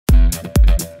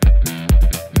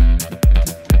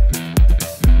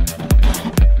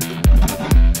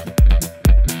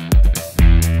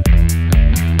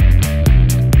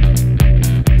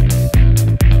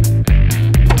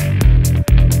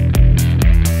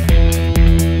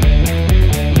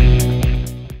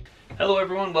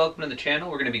welcome to the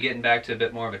channel. We're going to be getting back to a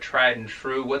bit more of a tried and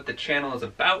true what the channel is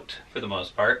about for the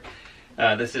most part.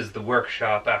 This is the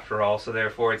workshop after all, so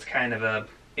therefore it's kind of a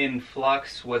in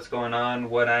flux what's going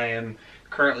on, what I am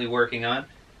currently working on.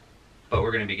 But we're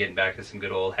going to be getting back to some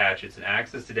good old hatchets and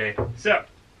axes today. So,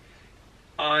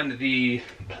 on the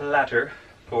platter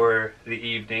for the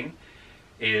evening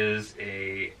is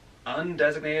a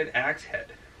undesignated axe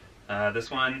head. This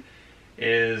one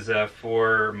is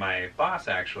for my boss,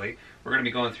 actually. We're going to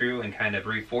be going through and kind of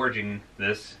reforging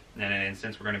this. In an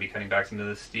instance, we're going to be cutting back some of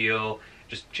the steel,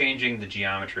 just changing the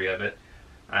geometry of it.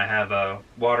 I have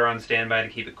water on standby to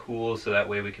keep it cool, so that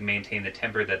way we can maintain the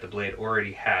temper that the blade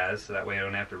already has, so that way I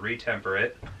don't have to retemper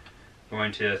it. I'm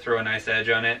going to throw a nice edge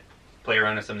on it, play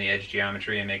around with some of the edge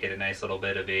geometry, and make it a nice little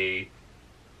bit of a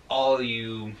all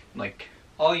you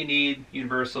need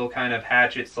universal kind of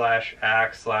hatchet slash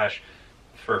axe slash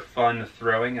for fun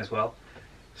throwing as well.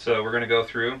 So we're going to go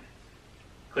through,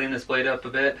 clean this blade up a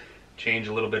bit, change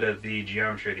a little bit of the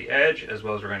geometry of the edge, as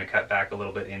well as we're going to cut back a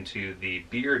little bit into the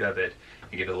beard of it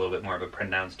and give it a little bit more of a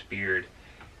pronounced beard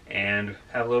and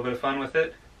have a little bit of fun with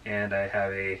it. And I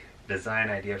have a design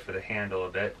idea for the handle a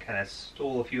bit, kind of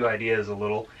stole a few ideas a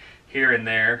little here and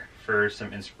there for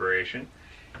some inspiration,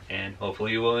 and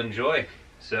hopefully you will enjoy.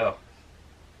 So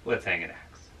let's hang an axe.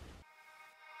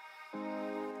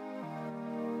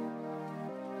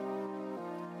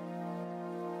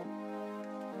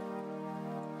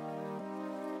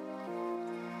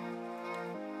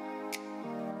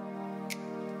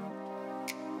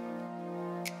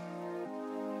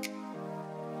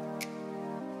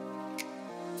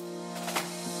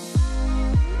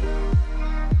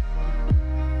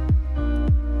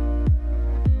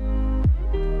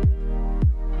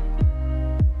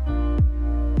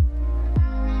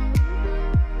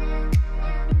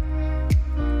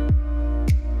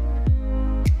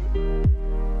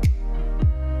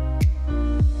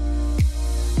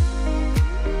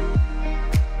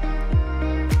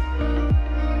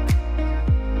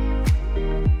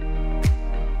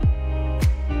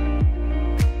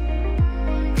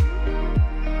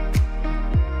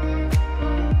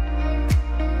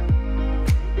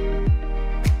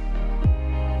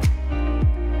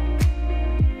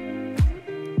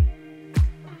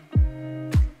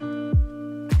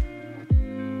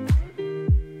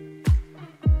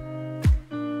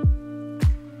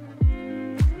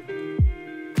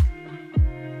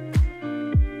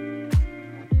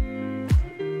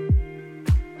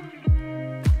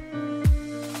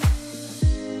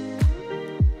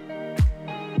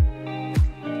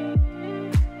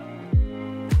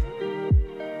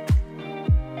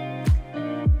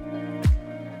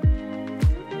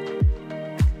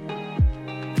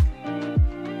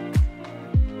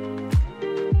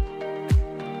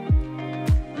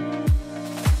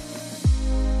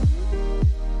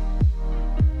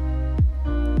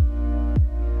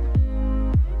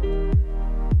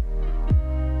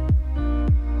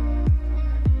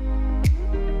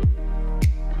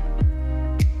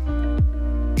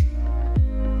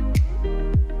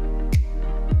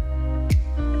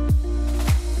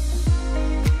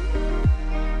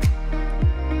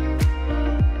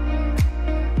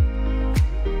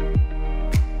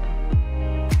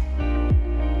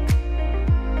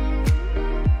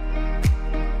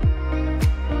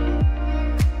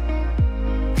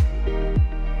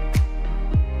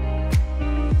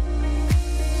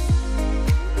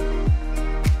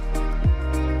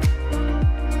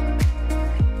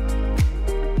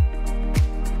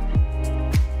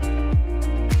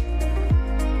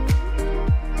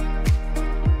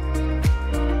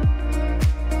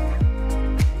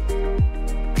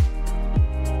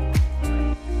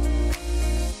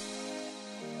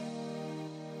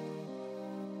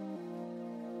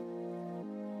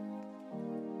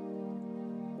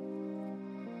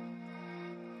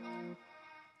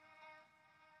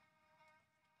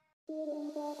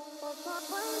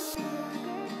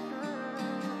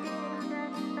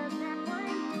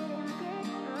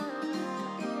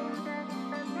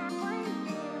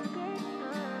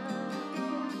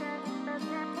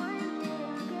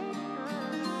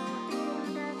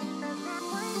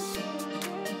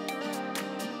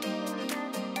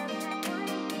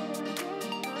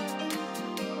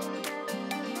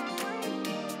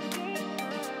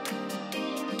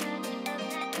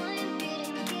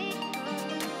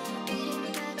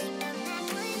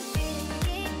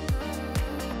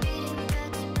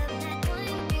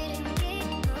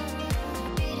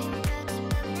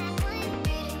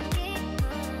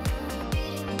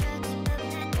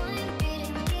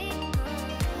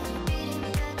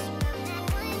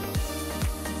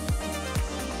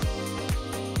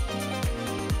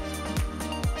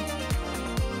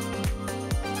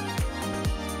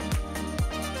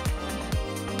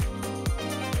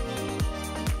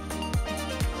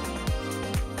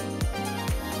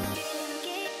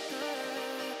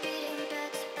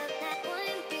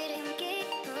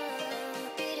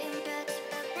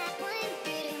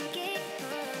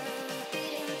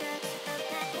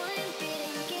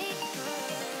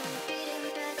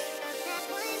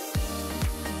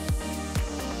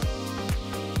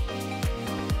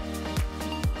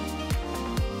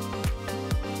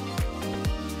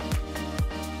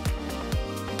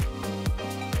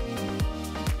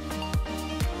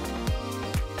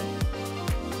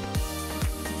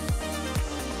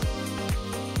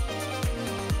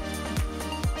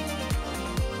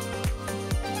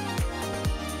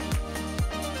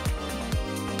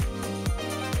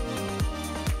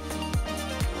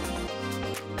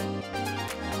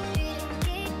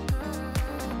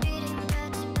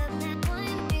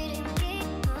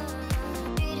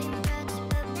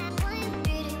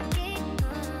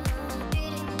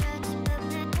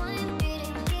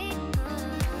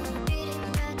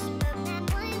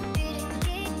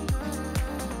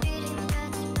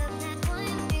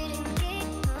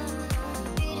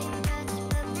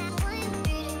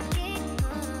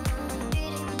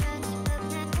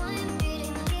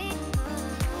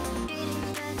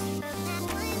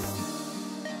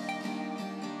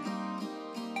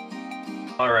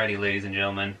 Alrighty, ladies and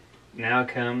gentlemen, now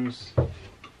comes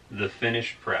the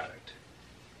finished product.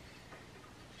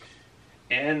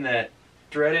 And that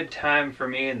dreaded time for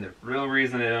me, and the real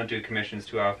reason I don't do commissions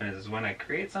too often is when I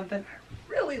create something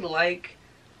I really like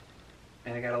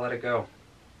and I gotta let it go.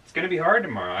 It's gonna be hard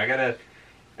tomorrow. I gotta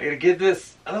give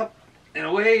this up in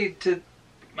a way to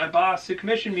my boss who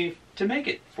commissioned me to make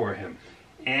it for him.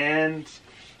 And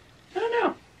I don't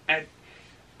know.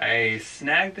 I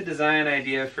snagged the design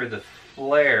idea for the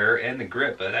flare and the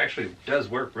grip, but it actually does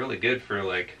work really good for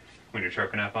like when you're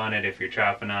choking up on it, if you're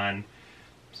chopping on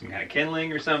some kind of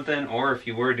kindling or something, or if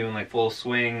you were doing like full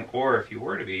swing, or if you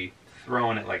were to be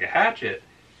throwing it like a hatchet.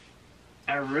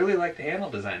 I really like the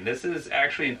handle design. This is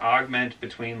actually an augment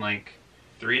between like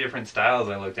 3 different styles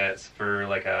I looked at for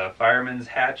like a fireman's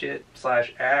hatchet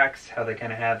 / axe, how they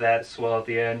kind of have that swell at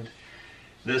the end.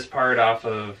 This part off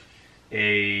of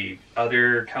a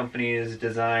other company's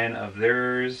design of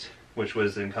theirs, which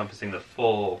was encompassing the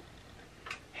full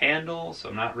handle, so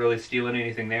I'm not really stealing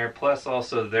anything there. Plus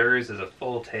also theirs is a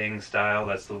full tang style.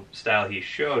 That's the style he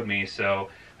showed me, so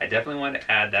I definitely wanted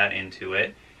to add that into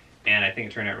it, and I think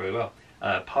it turned out really well.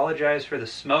 Apologize for the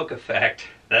smoke effect.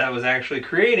 That was actually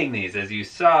creating these, as you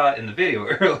saw in the video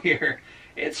earlier.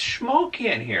 It's smoky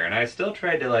in here, and I still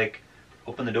tried to like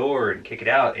open the door and kick it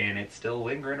out, and it's still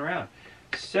lingering around.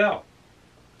 So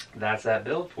that's that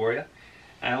build for you.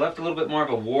 I left a little bit more of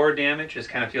a war damage. This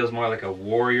kind of feels more like a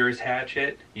warrior's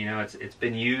hatchet. You know, it's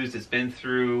been used, it's been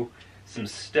through some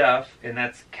stuff, and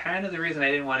that's kind of the reason I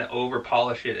didn't want to over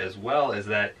polish it as well, is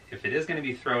that if it is going to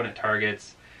be thrown at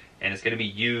targets and it's going to be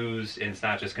used and it's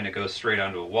not just going to go straight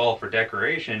onto a wall for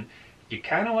decoration, you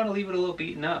kind of want to leave it a little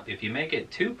beaten up. If you make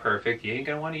it too perfect, you ain't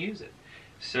going to want to use it.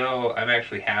 So I'm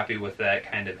actually happy with that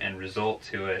kind of end result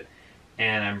to it,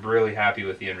 and I'm really happy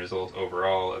with the end result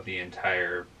overall of the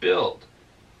entire build.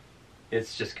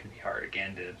 It's just going to be hard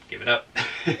again to give it up.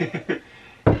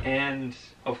 And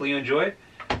hopefully you enjoyed.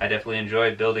 I definitely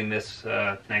enjoyed building this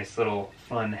nice little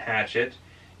fun hatchet.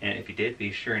 And if you did,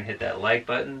 be sure and hit that like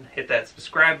button. Hit that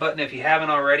subscribe button if you haven't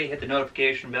already. Hit the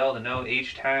notification bell to know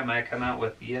each time I come out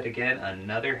with yet again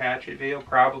another hatchet video,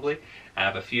 probably. I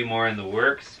have a few more in the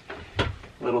works.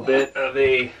 A little bit of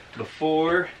a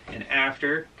before and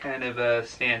after kind of a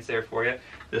stance there for you.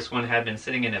 This one had been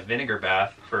sitting in a vinegar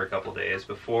bath for a couple days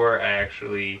before I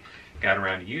actually got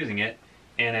around to using it.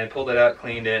 And I pulled it out,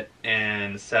 cleaned it,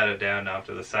 and sat it down off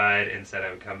to the side and said I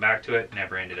would come back to it.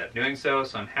 Never ended up doing so,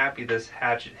 so I'm happy this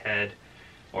hatchet head,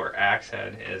 or axe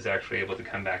head, is actually able to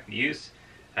come back into use.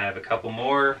 I have a couple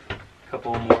more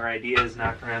ideas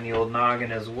knocked around the old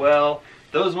noggin as well.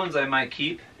 Those ones I might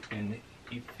keep in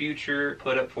future,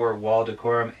 put up for wall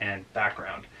decorum and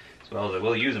background, as well as I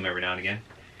will use them every now and again.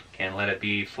 Can't let it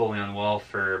be fully on the wall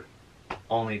for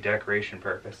only decoration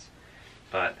purpose.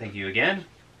 But thank you again.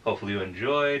 Hopefully you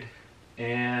enjoyed,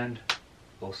 and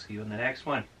we'll see you in the next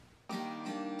one.